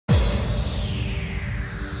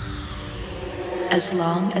As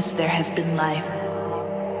long as there has been life,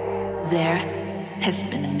 there has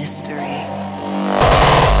been a mystery.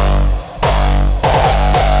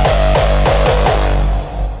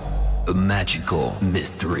 A magical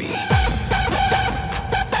mystery.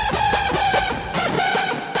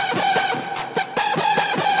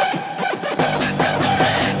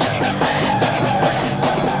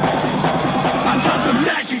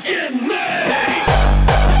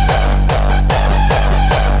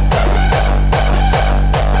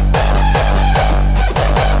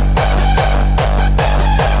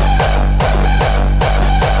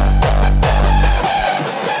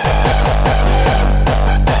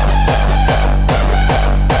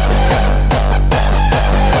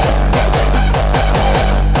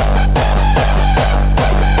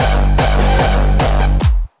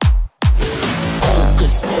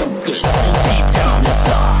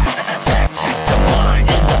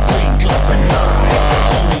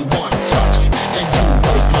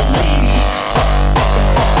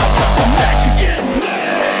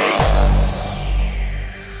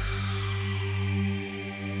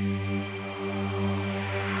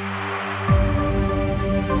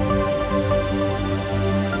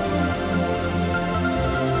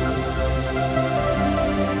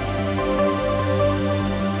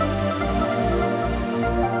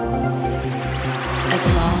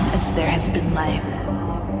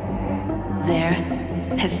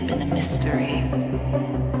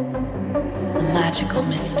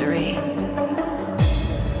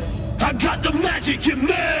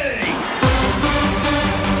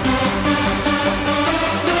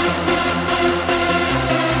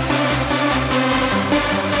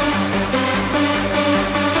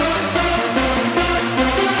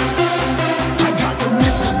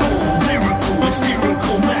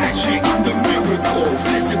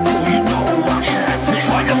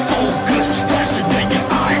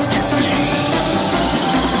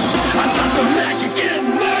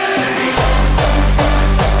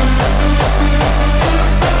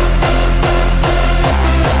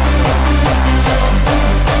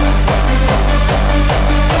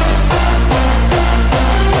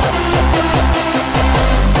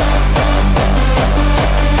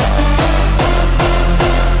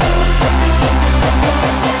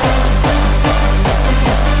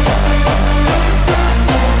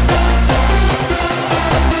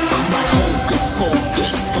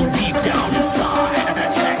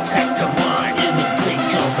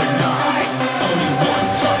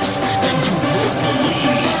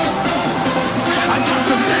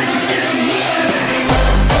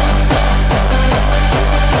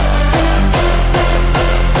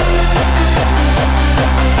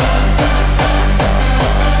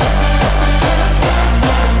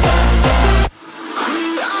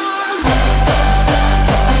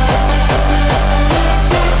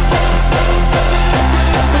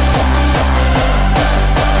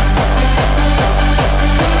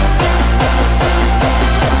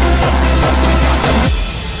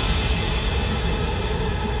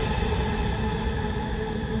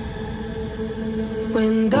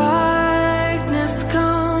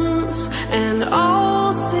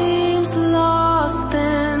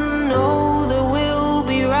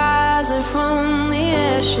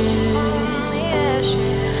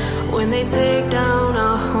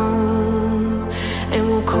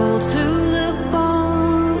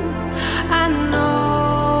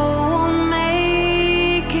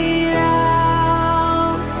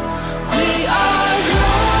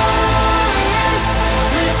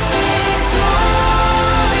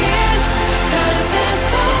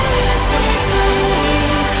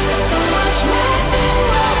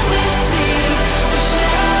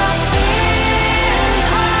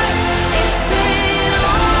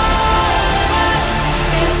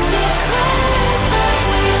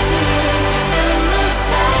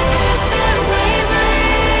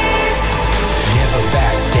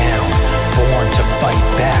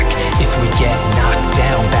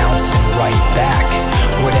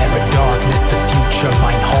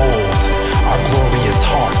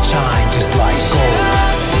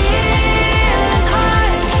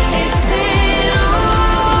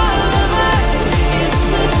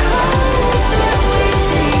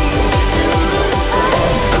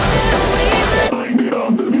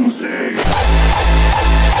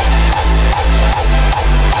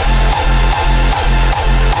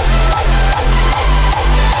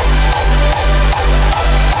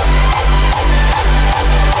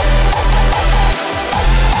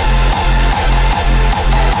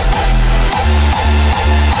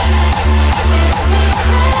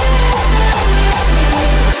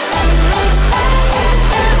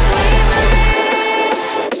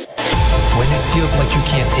 feels like you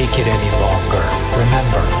can't take it any longer.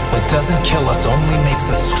 doesn't kill us, only makes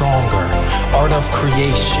us stronger. Art of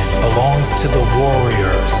creation belongs to the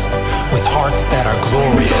warriors with hearts that are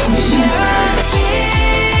glorious.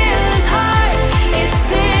 Feels hard,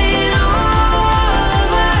 it's in all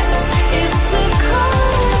of us. It's the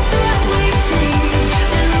color that we bleed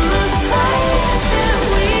and the fire that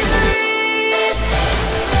we breathe.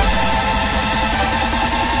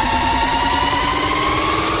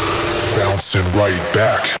 Bouncing right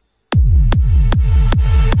back.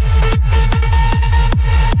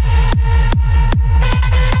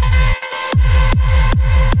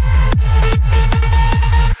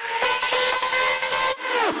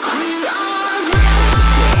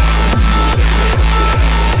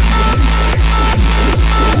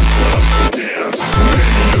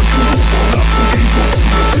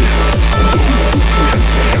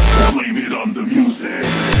 Blame it on the music.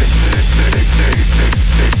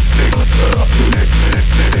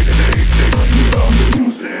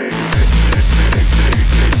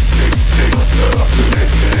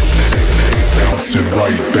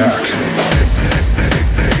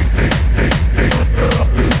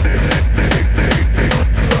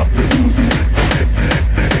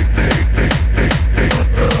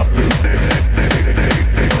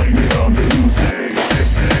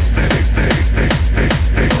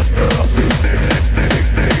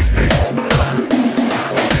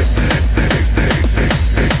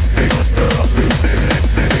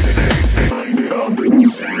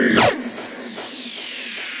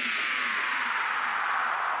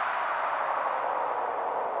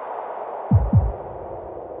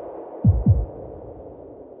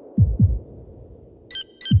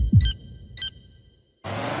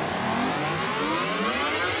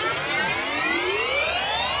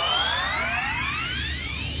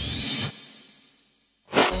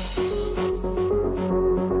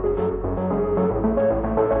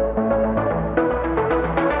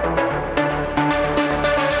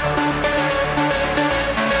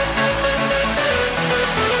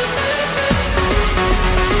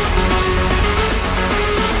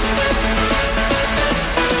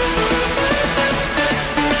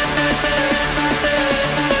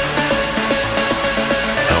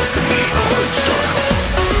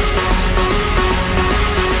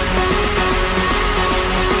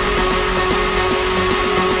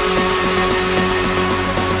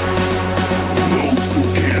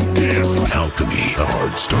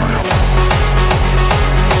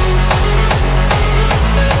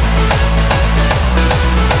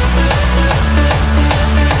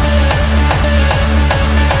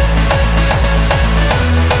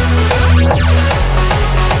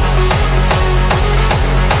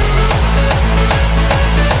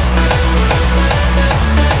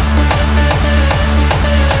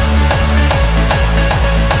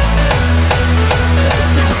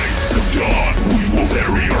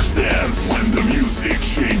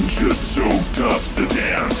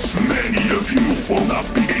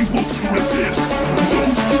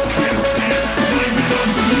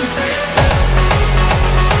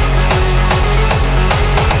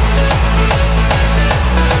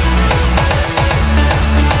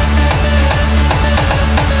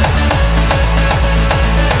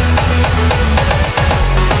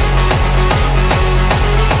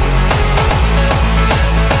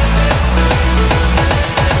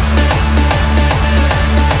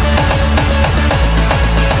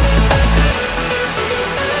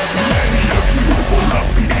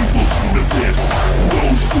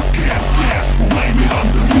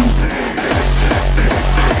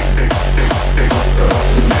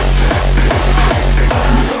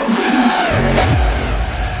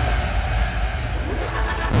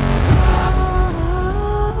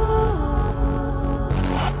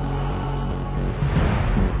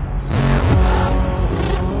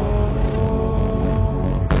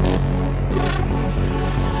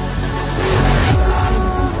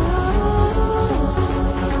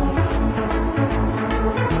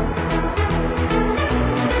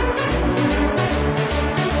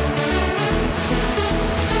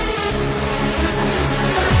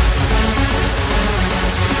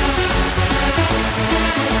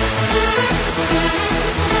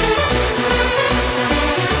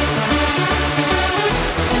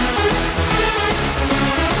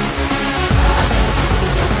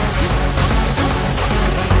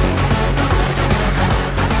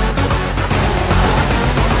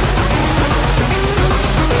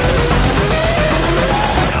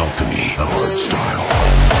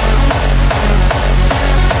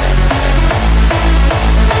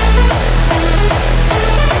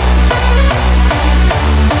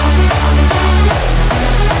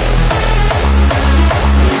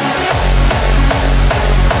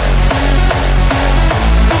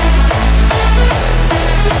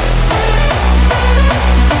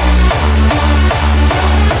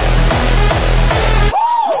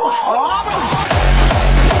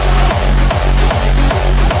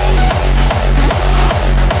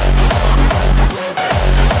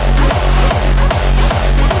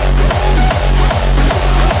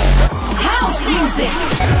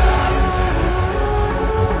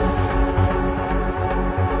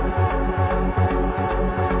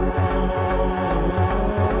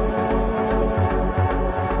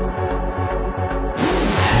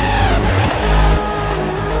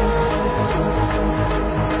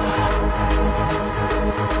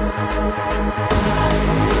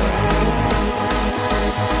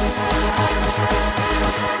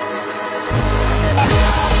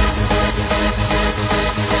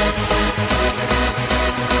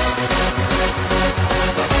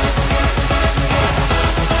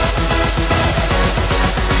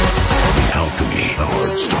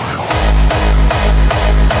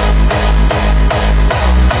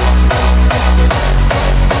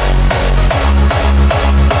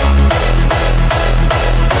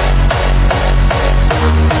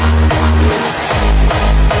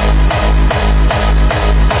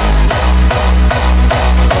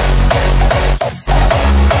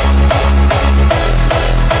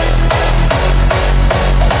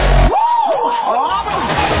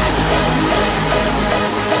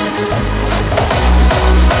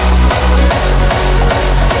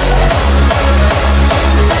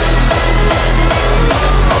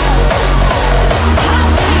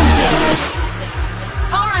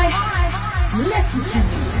 Listen to me.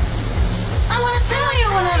 I want to tell you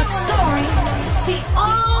another story. See,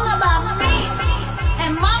 all about me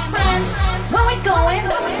and my friends when we're going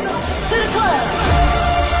to the club.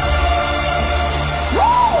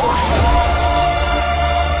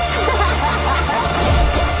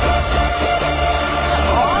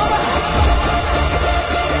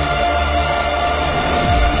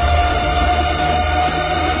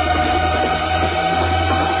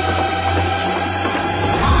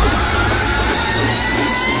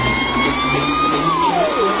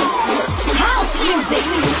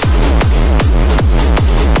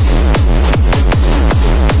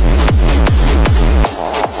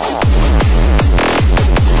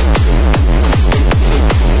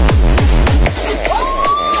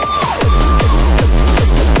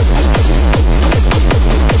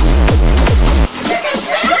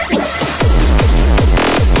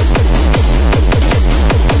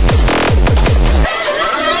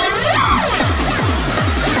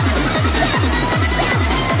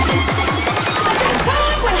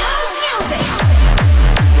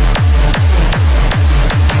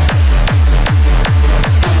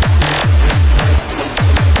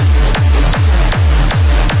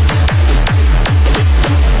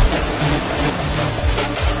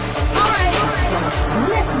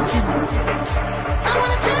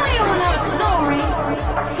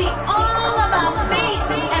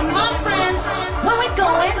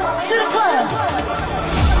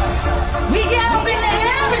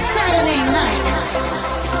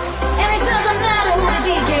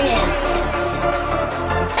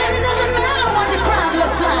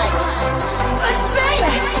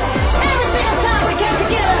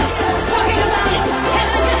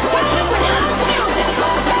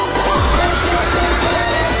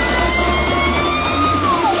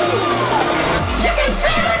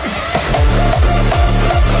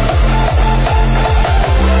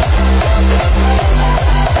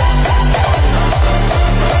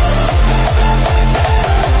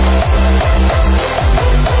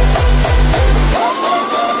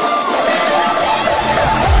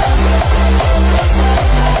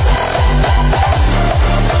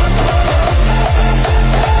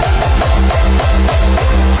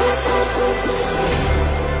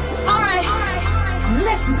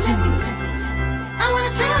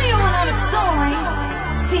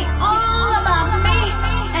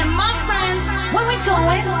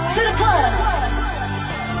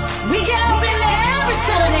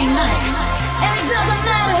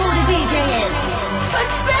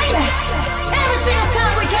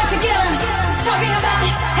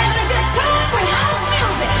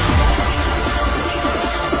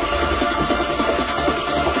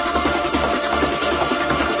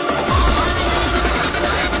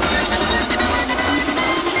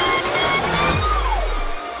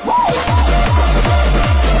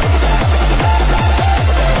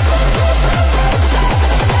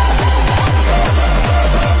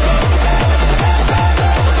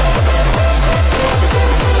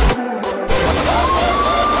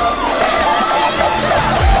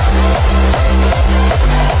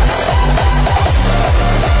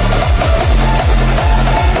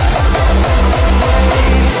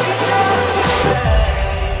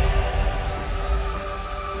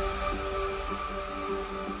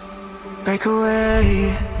 Break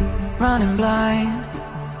away, running blind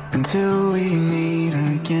until we meet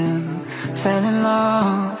again. Fell in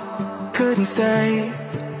love, couldn't stay.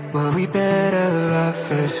 Were we better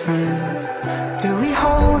off as friends? Do we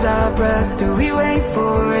hold our breath? Do we wait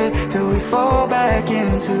for it? Do we fall back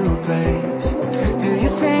into place? Do you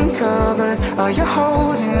think of us? Are you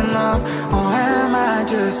holding on? Or am I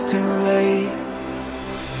just too late?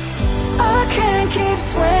 I can't keep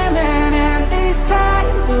swimming in these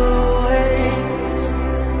tidal waves,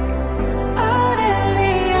 out in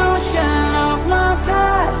the ocean of my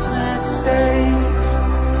past mistakes.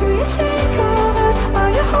 Do you think of us?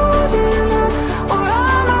 Are you holding on? Or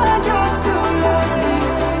am I just too late?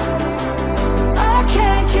 I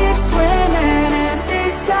can't keep swimming in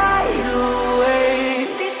these tidal waves.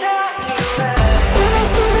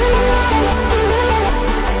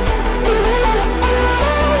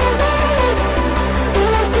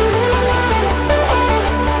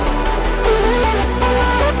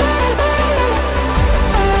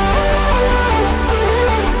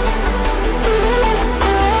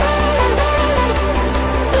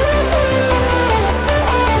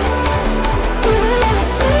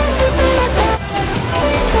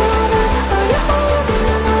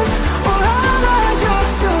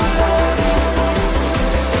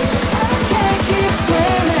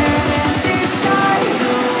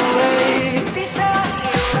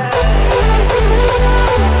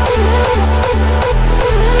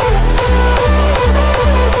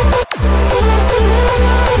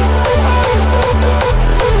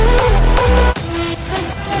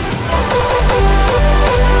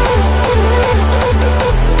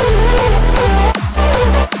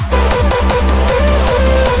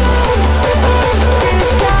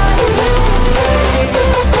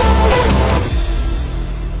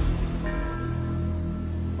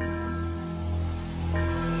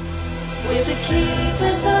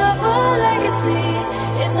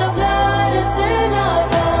 it's in our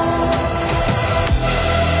bones.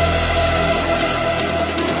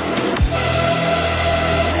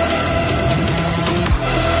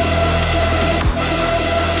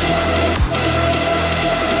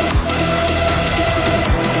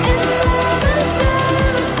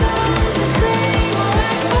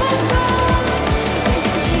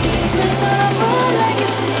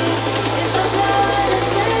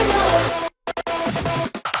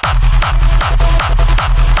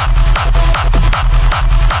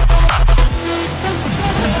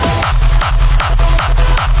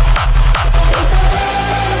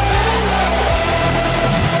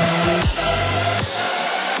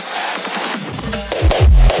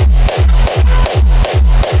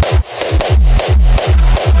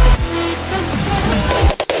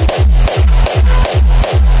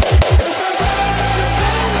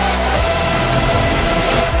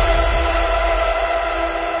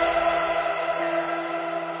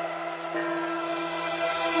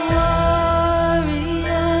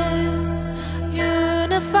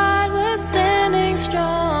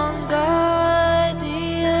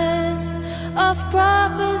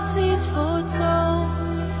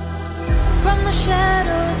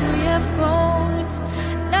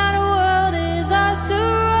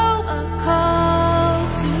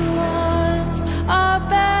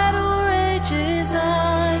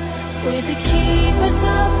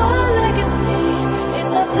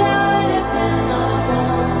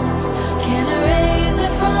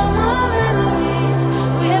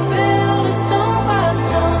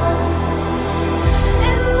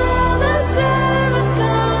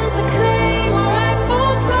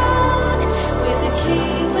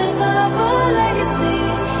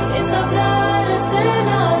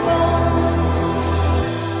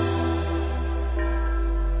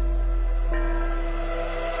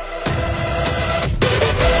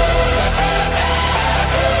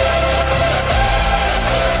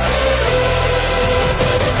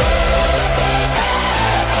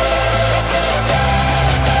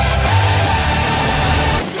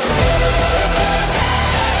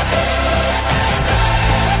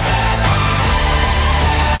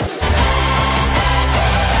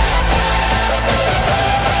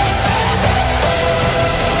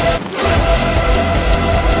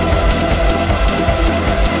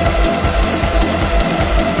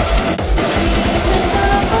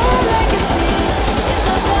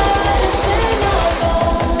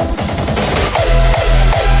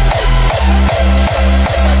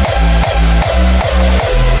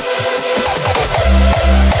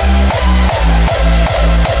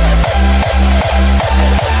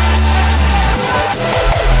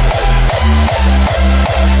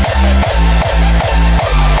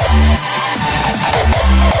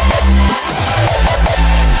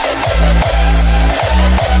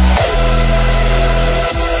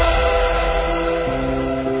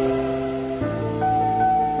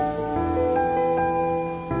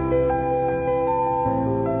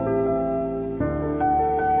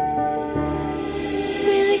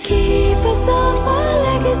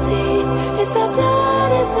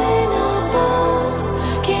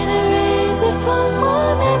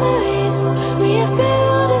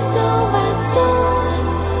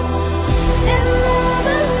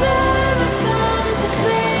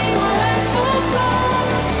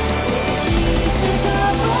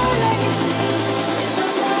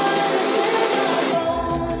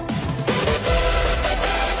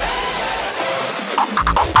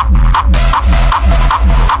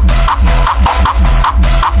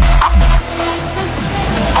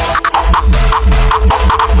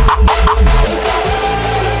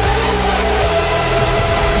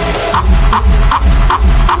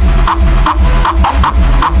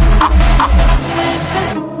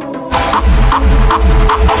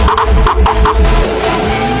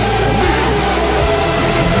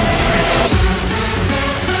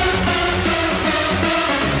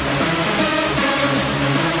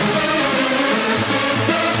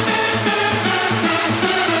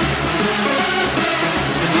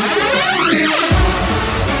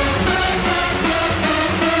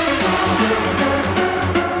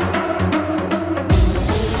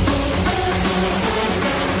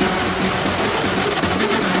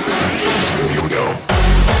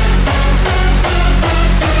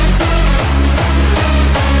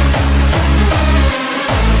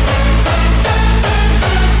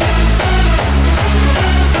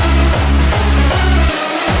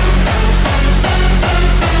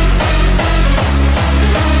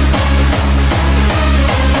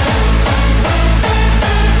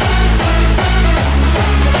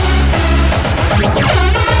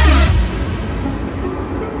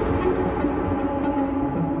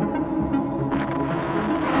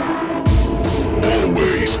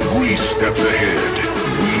 always 3 steps ahead.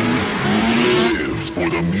 We live for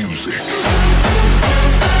the music.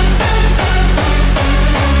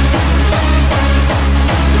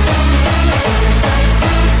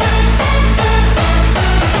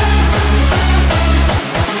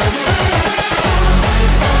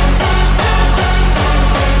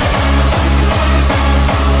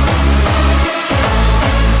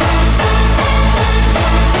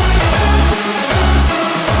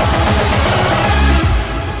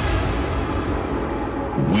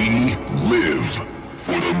 We live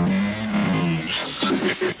for the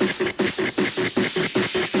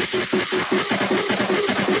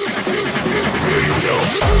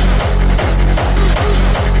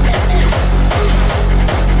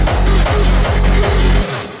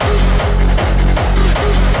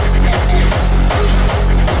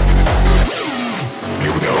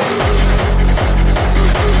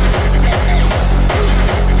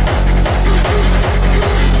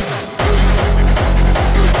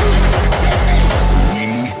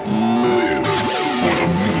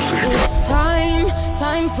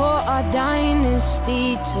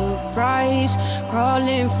dynasty to rise,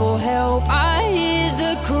 crawling for help. I hear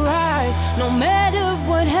the cries. No matter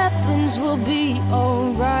what happens, we'll be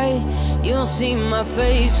alright. You'll see my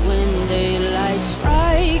face when daylight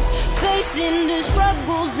strikes, facing the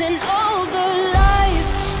struggles and all the lies,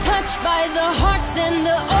 touched by the hearts and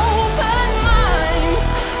the open minds.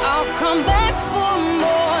 I'll come back for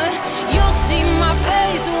more. You'll see my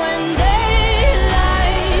face when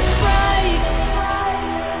daylight strikes.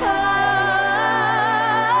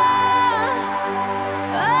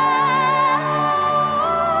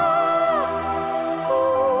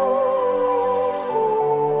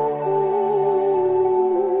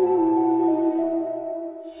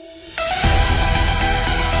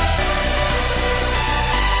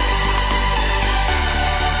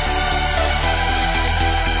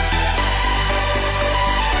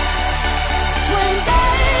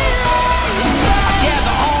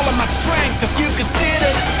 If you consider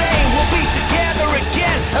the same, we'll be together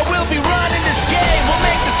again, and we'll be running this game. We'll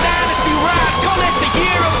make this dynasty rise, call it the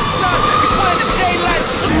year of the sun. It's when the daylight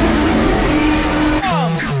comes.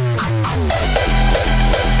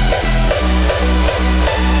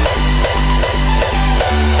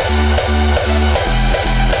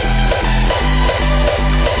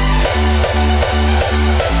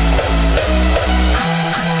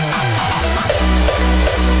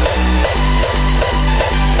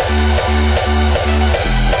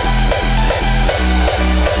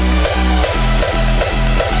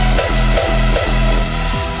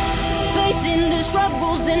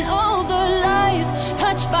 And all the lies,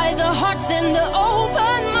 touched by the hearts and the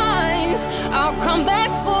open minds. I'll come back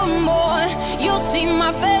for more. You'll see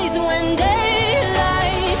my face when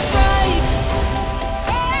daylight strikes.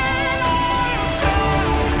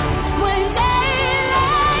 When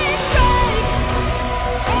daylight strikes.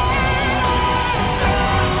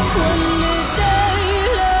 When the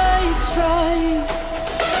daylight strikes.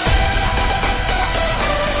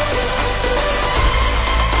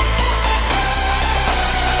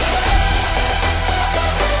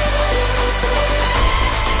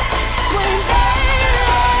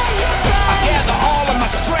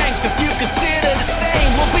 If you consider the same,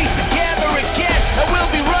 we'll be together again, and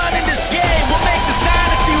we'll be running this game. We'll make this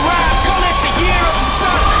dynasty rise, call it the year of the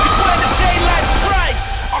sun. It's when the daylight strikes,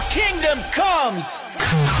 our kingdom comes.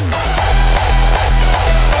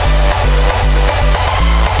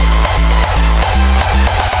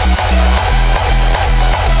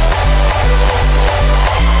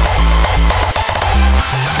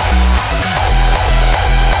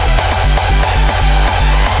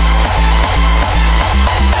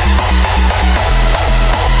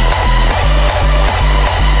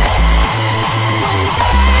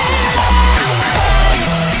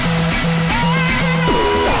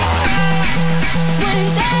 When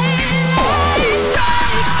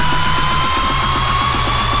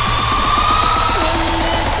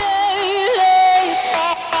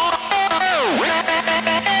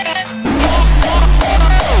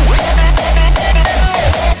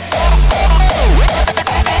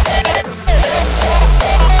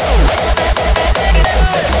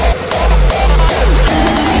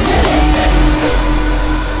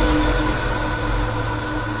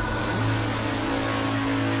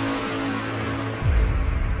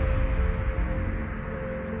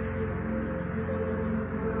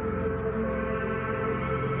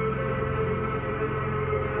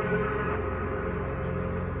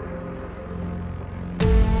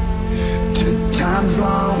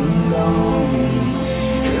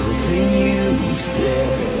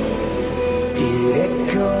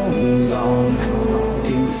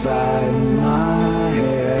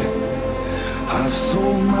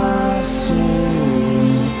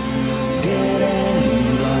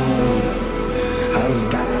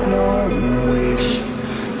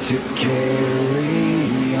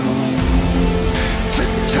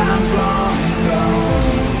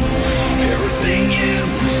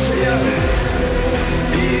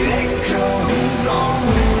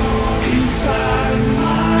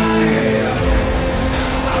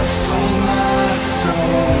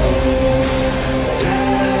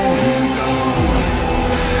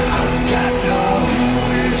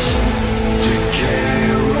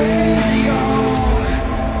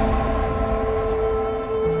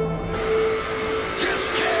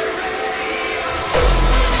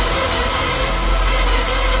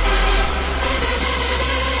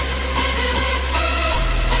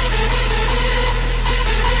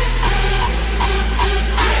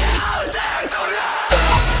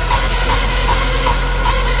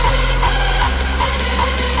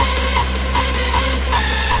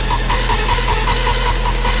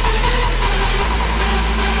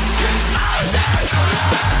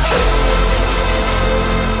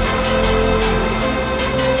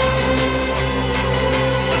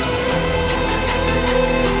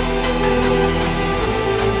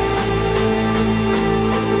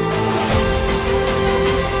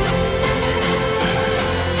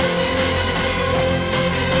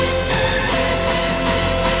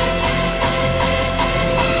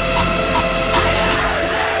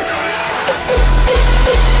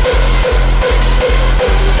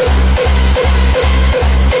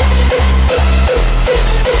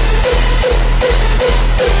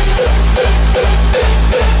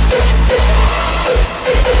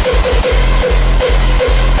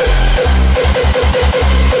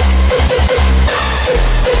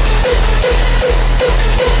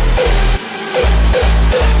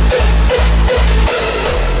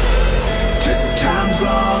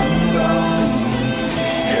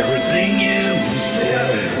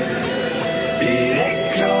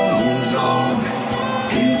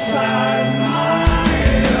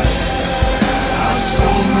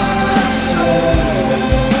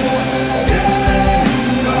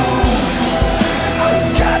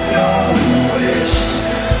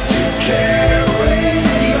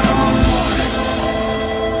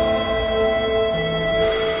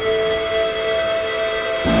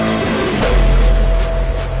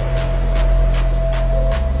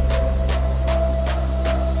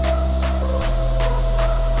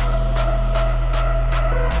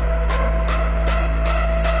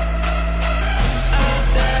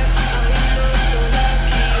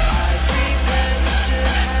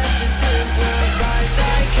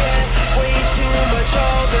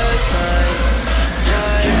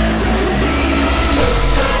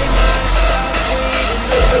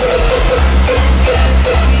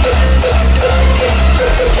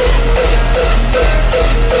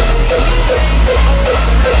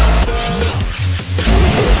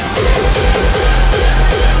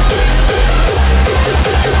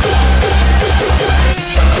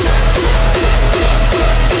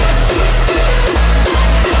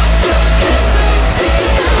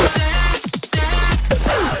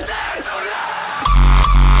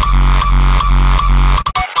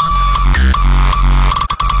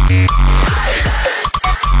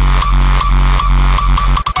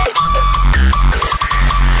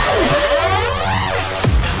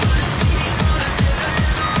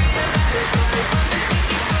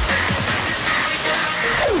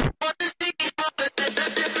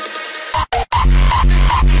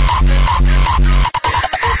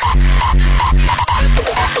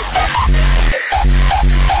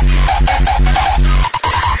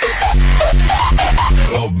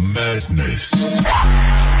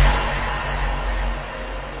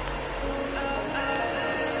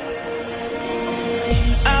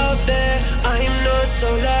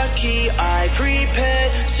so lucky I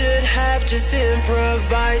prepared. Should have just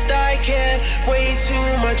improvised. I care way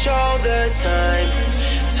too much all the time.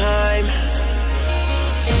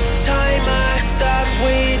 I stopped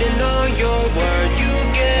waiting on your word. You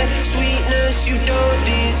get sweetness you don't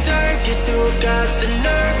deserve. You still got the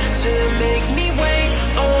nerve to make me wait.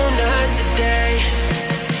 Oh, not today.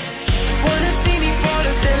 Wanna see me fall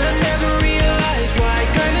and still I never realized why.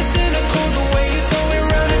 Kinda cynical the way you're going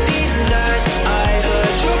round in the night. I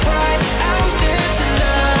heard your pride out there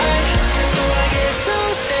tonight, so I guess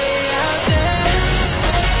I'll stay out there.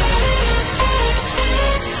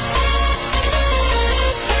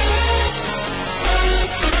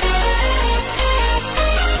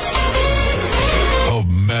 Of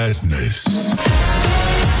madness.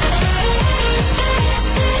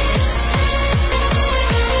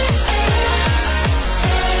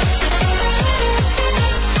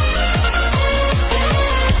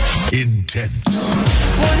 Intense.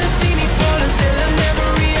 Wanna see me fall and still I never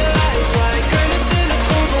realize why. Kinda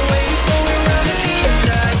cynical the way you're going round in the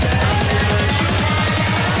night.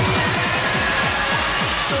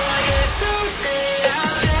 So I guess I'll stay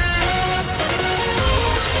out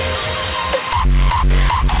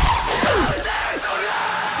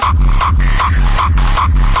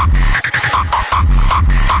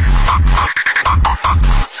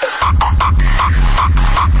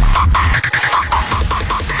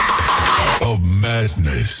Of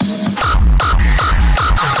madness.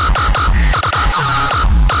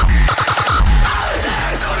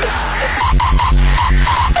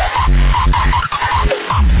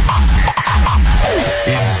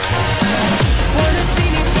 Wanna see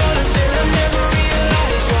me fall and still I never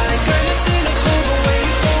realize why. Kinda cynical the way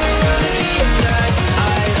you're going round in the night.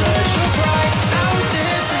 I heard your pride out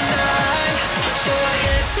there tonight, so I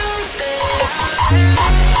guess I'll stay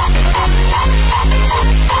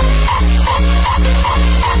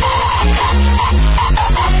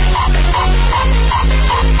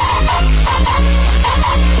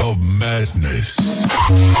Of madness.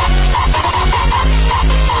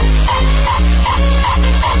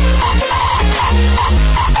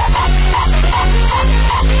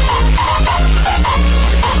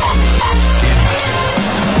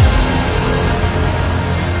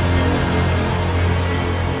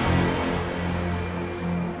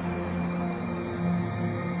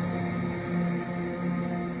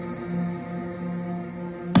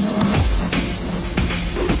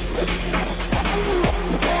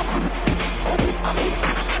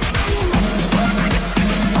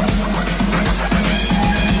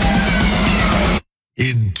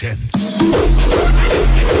 Intense.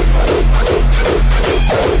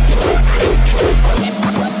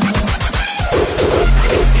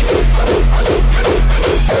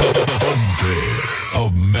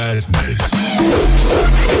 Of madness.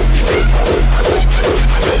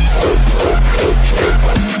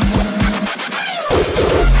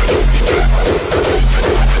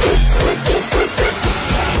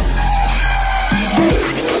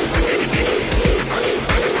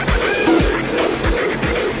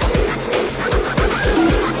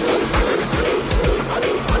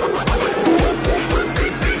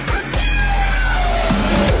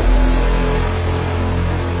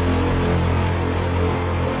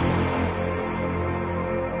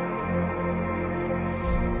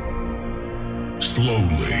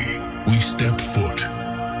 Slowly, we step foot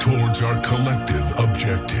towards our collective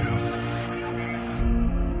objective.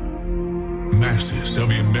 Masses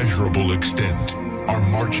of immeasurable extent are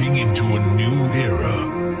marching into a new era.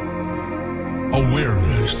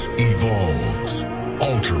 Awareness evolves,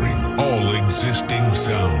 altering all existing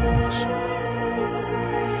sounds.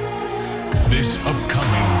 This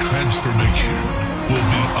upcoming transformation will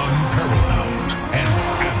be unparalleled and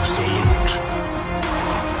absolute.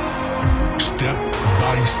 Step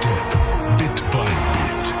by step, bit by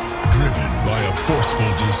bit, driven by a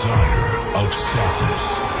forceful desire of sadness.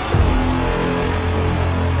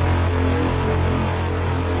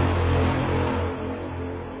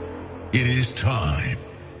 It is time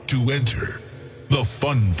to enter the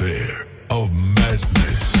fun fair of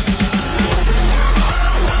madness.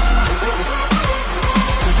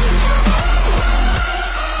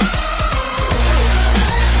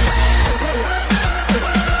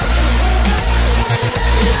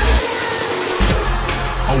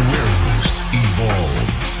 Awareness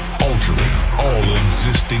evolves, altering all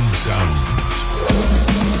existing sounds.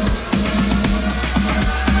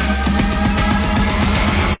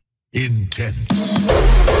 Intense.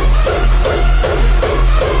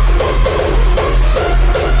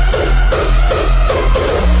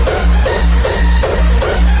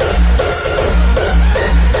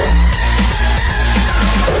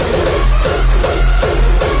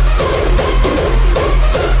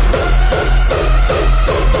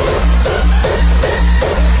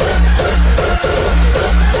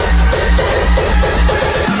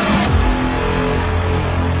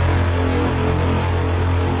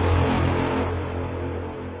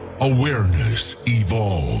 Awareness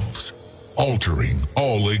evolves, altering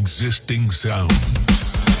all existing sounds.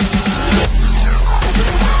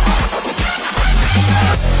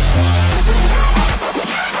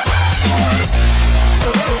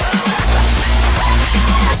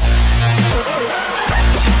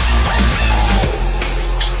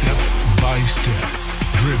 Step by step,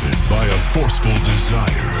 driven by a forceful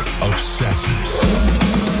desire of sadness.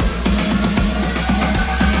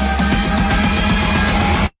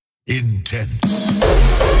 Intense.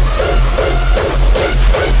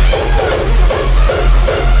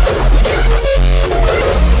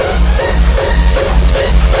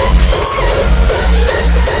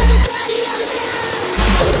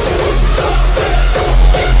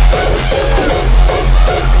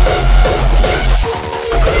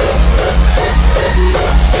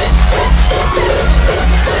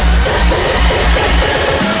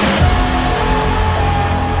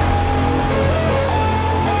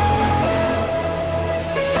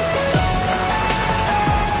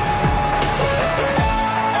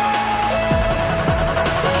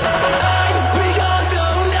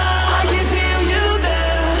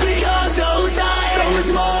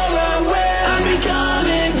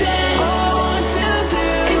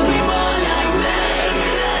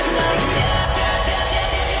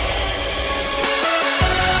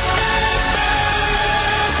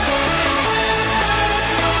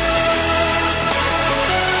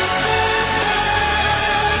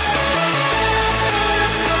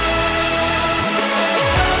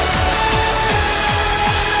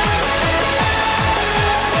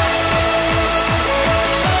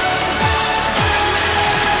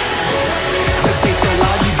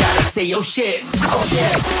 Say oh shit, oh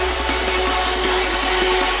shit.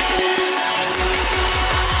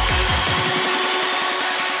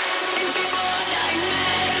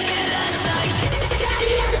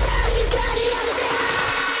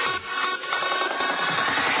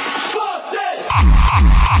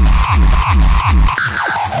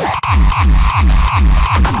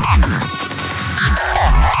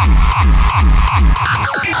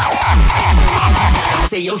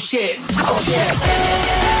 Say oh shit, oh shit.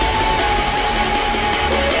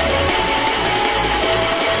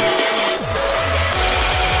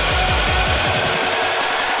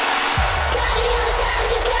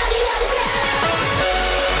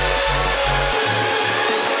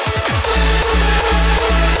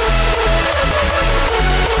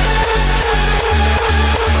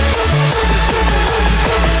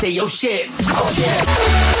 Say your shit, oh shit.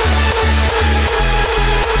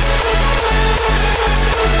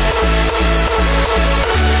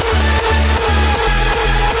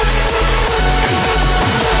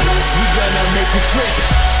 We gonna make a trip.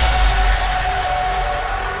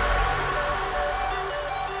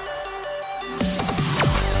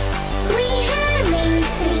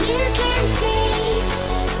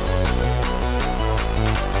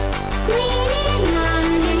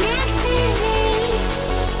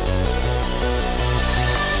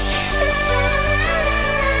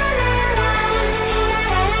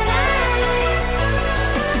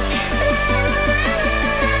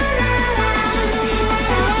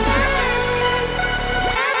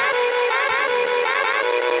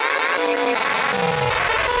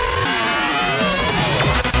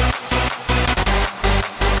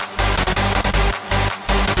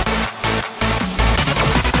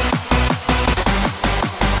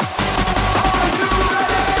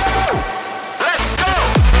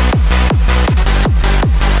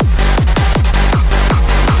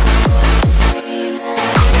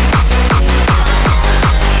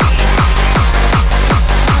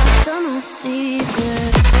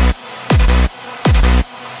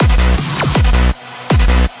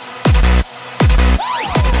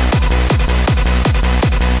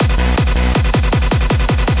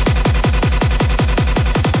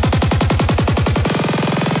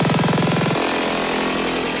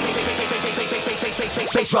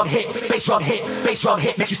 Bass drum hit, bass drum hit, bass drum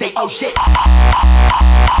hit, makes you say oh shit.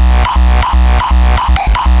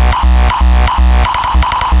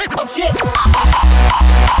 Oh shit.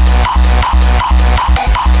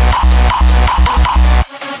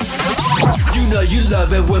 You know you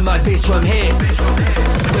love it when my bass drum hit.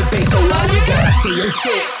 With bass so loud you gotta say oh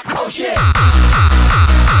shit. Oh shit.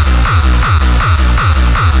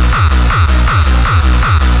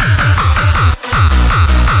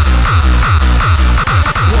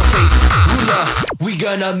 We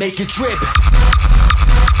gonna make it trip.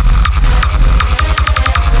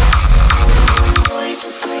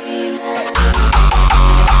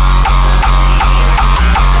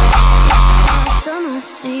 Summer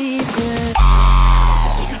secret.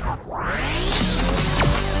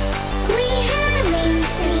 We have rings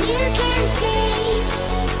so you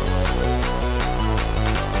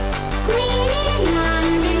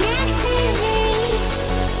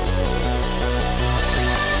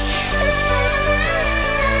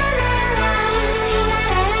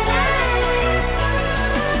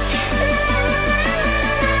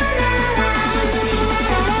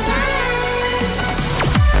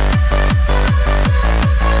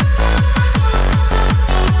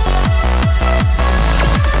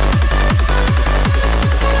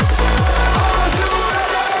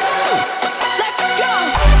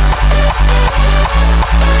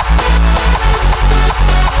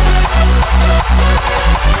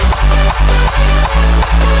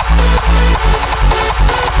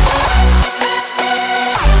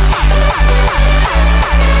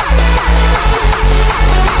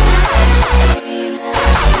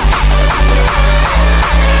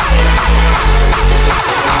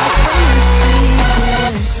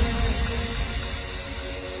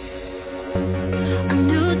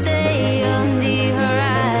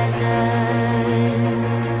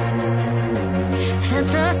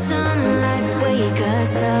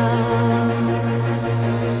sound.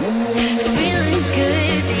 Feeling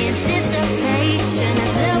good, the anticipation.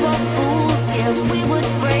 If there were rules, yeah, we would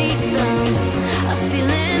break them. A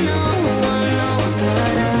feeling no one knows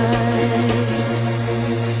but us.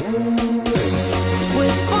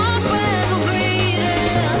 With one breath we're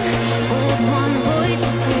breathing, with one voice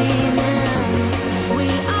we're screaming. We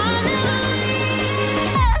are never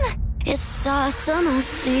leaving. It's our summer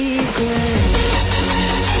secret.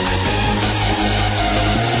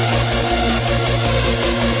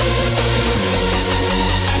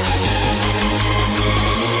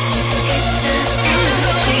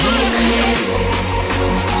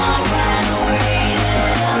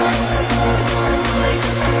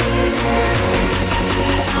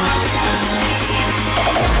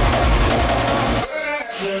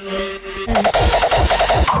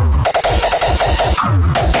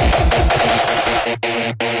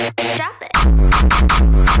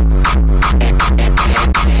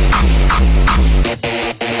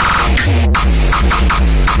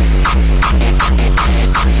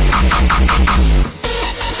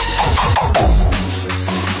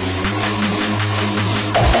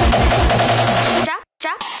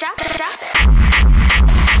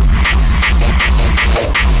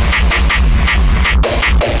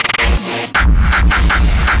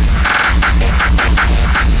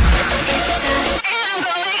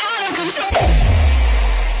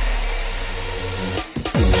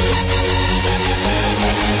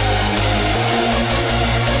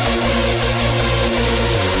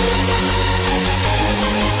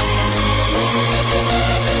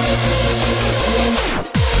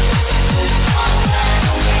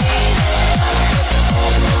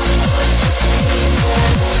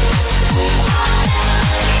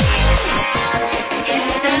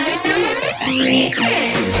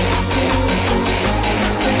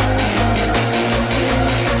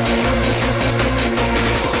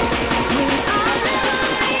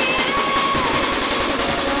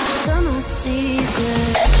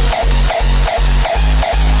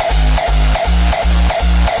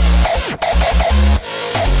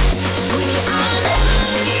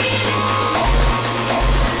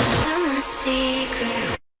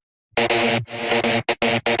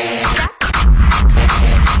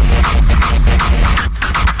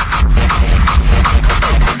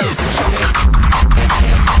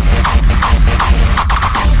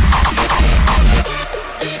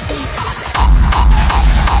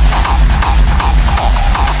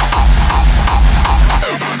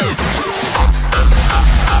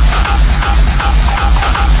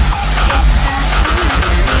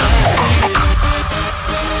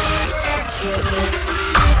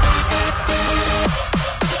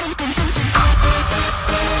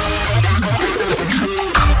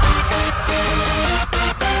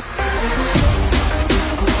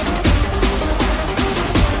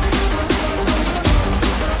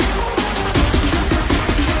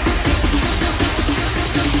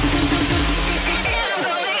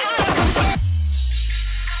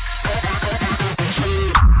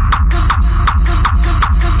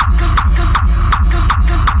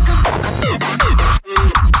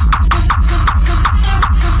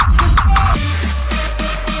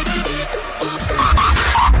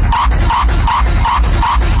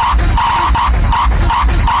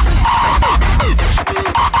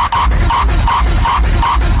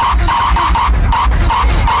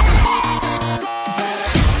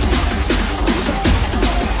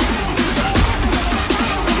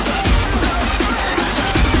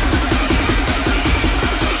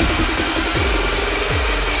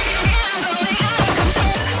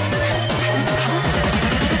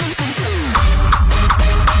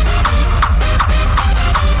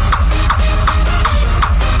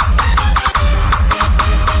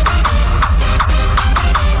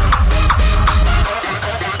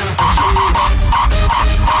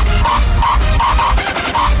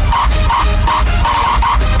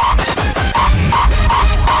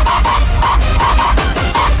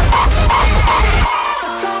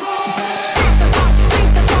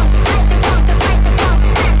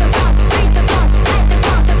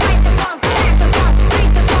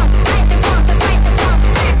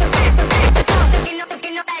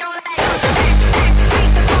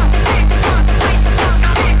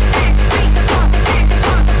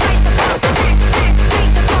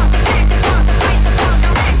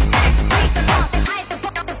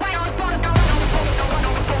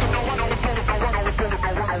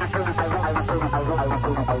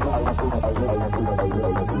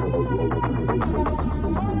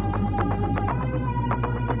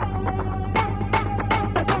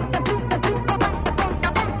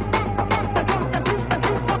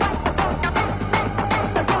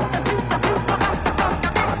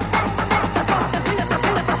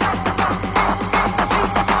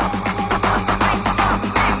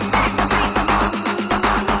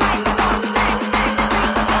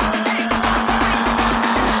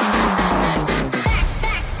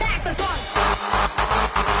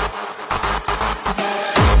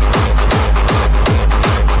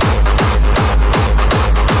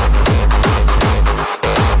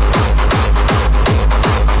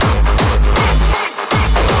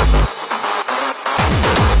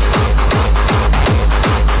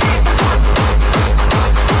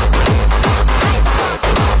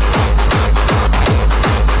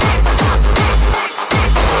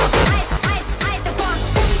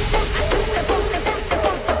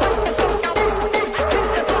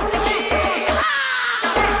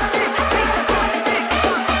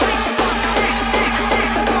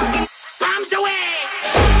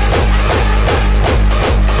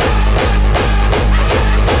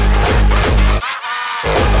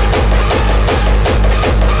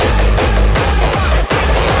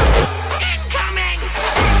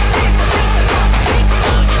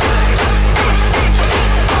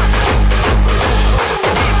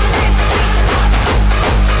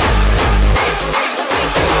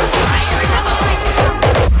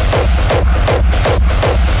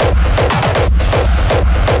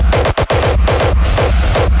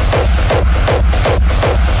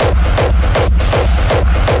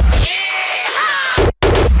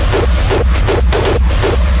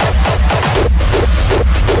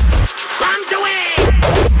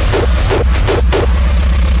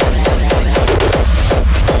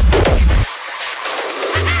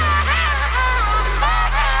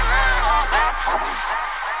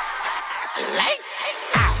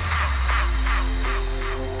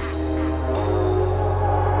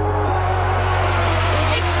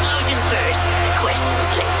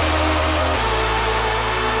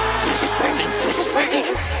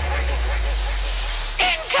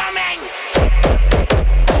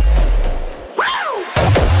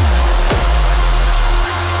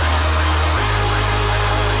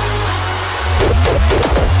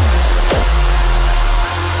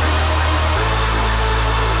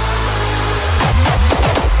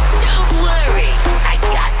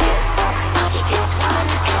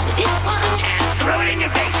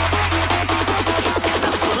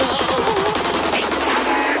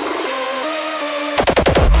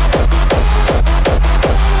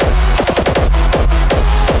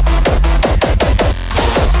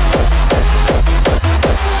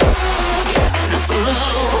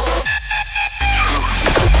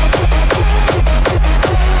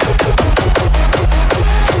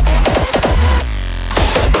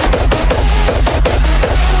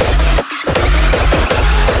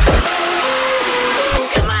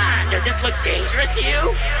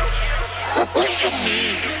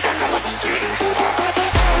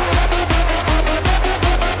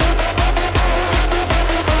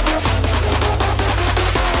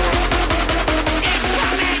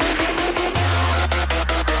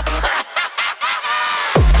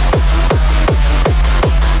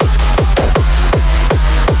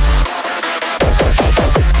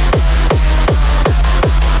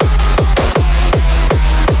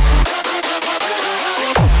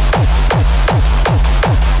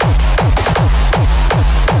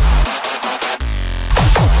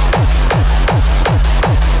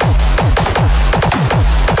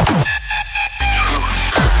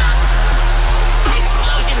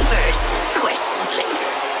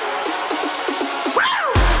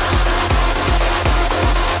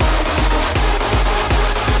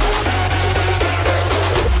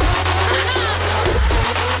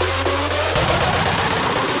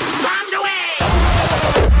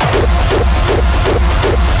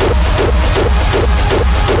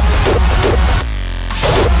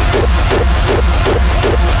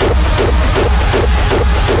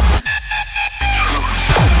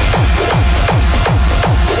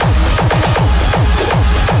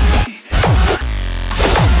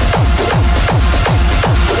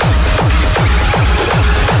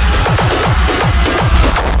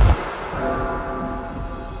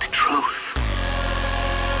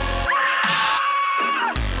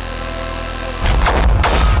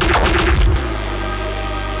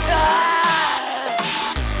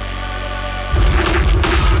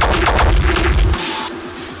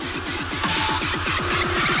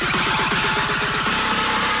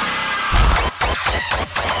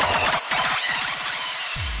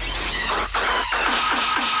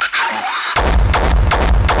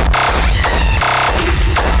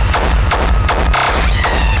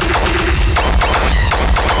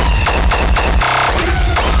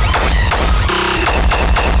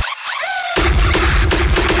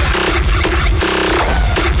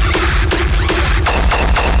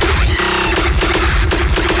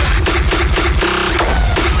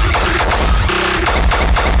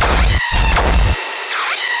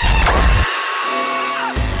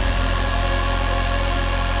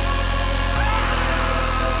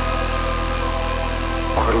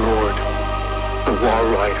 wall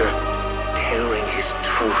rider, tearing his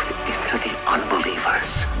truth into the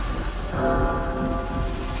unbelievers.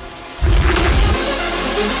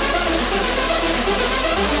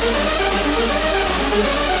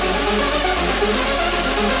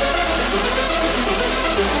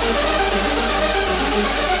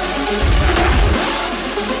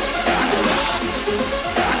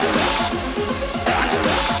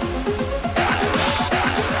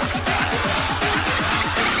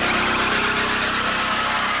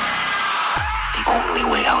 The only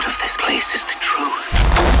way out of this place is the truth.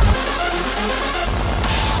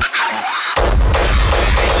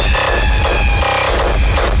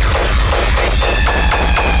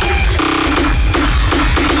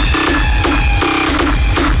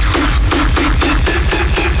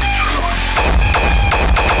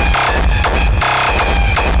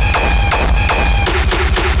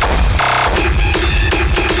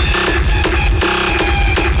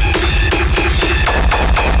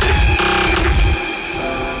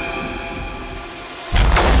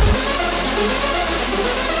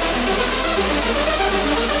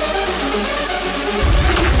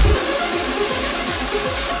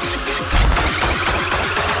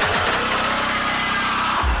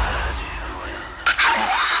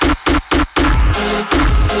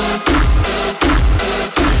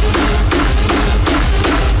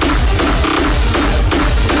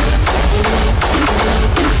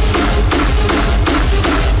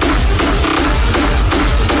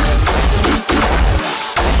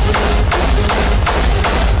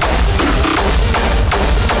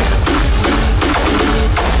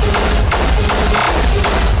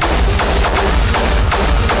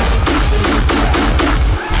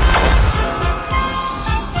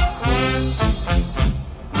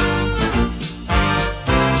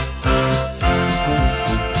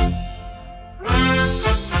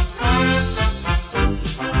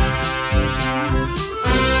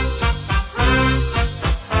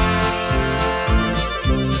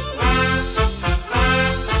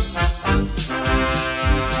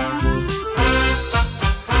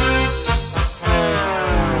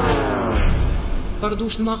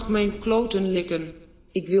 Pardoes mag mijn kloten likken.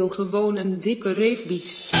 Ik wil gewoon een dikke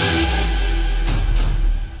reefbiet.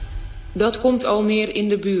 Dat komt al meer in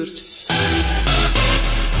de buurt.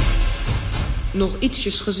 Nog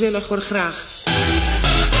ietsjes gezelliger graag.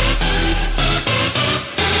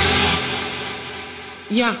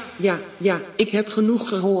 Ja, ik heb genoeg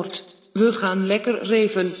gehoord. We gaan lekker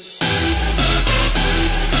reven.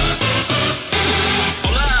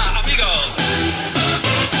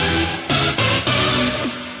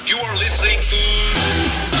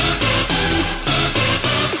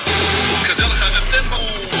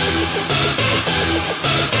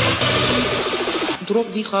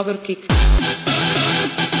 Drop die gabberkick.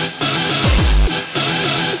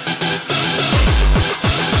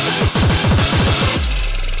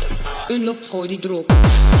 Unlocked, gooi die drop.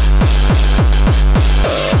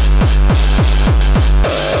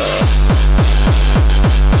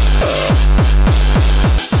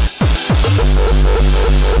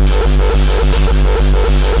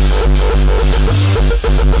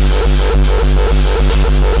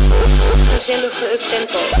 Gezellige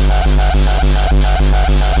uptempo.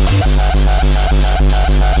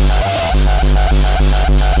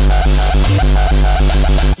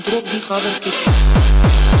 Drop die gabberkick.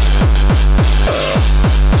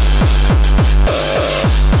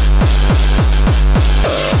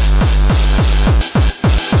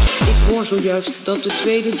 Ik hoor zojuist dat de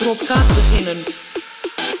tweede drop gaat beginnen.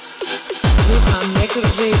 We gaan lekker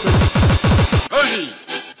reven. Hurry!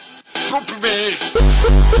 Drop meer!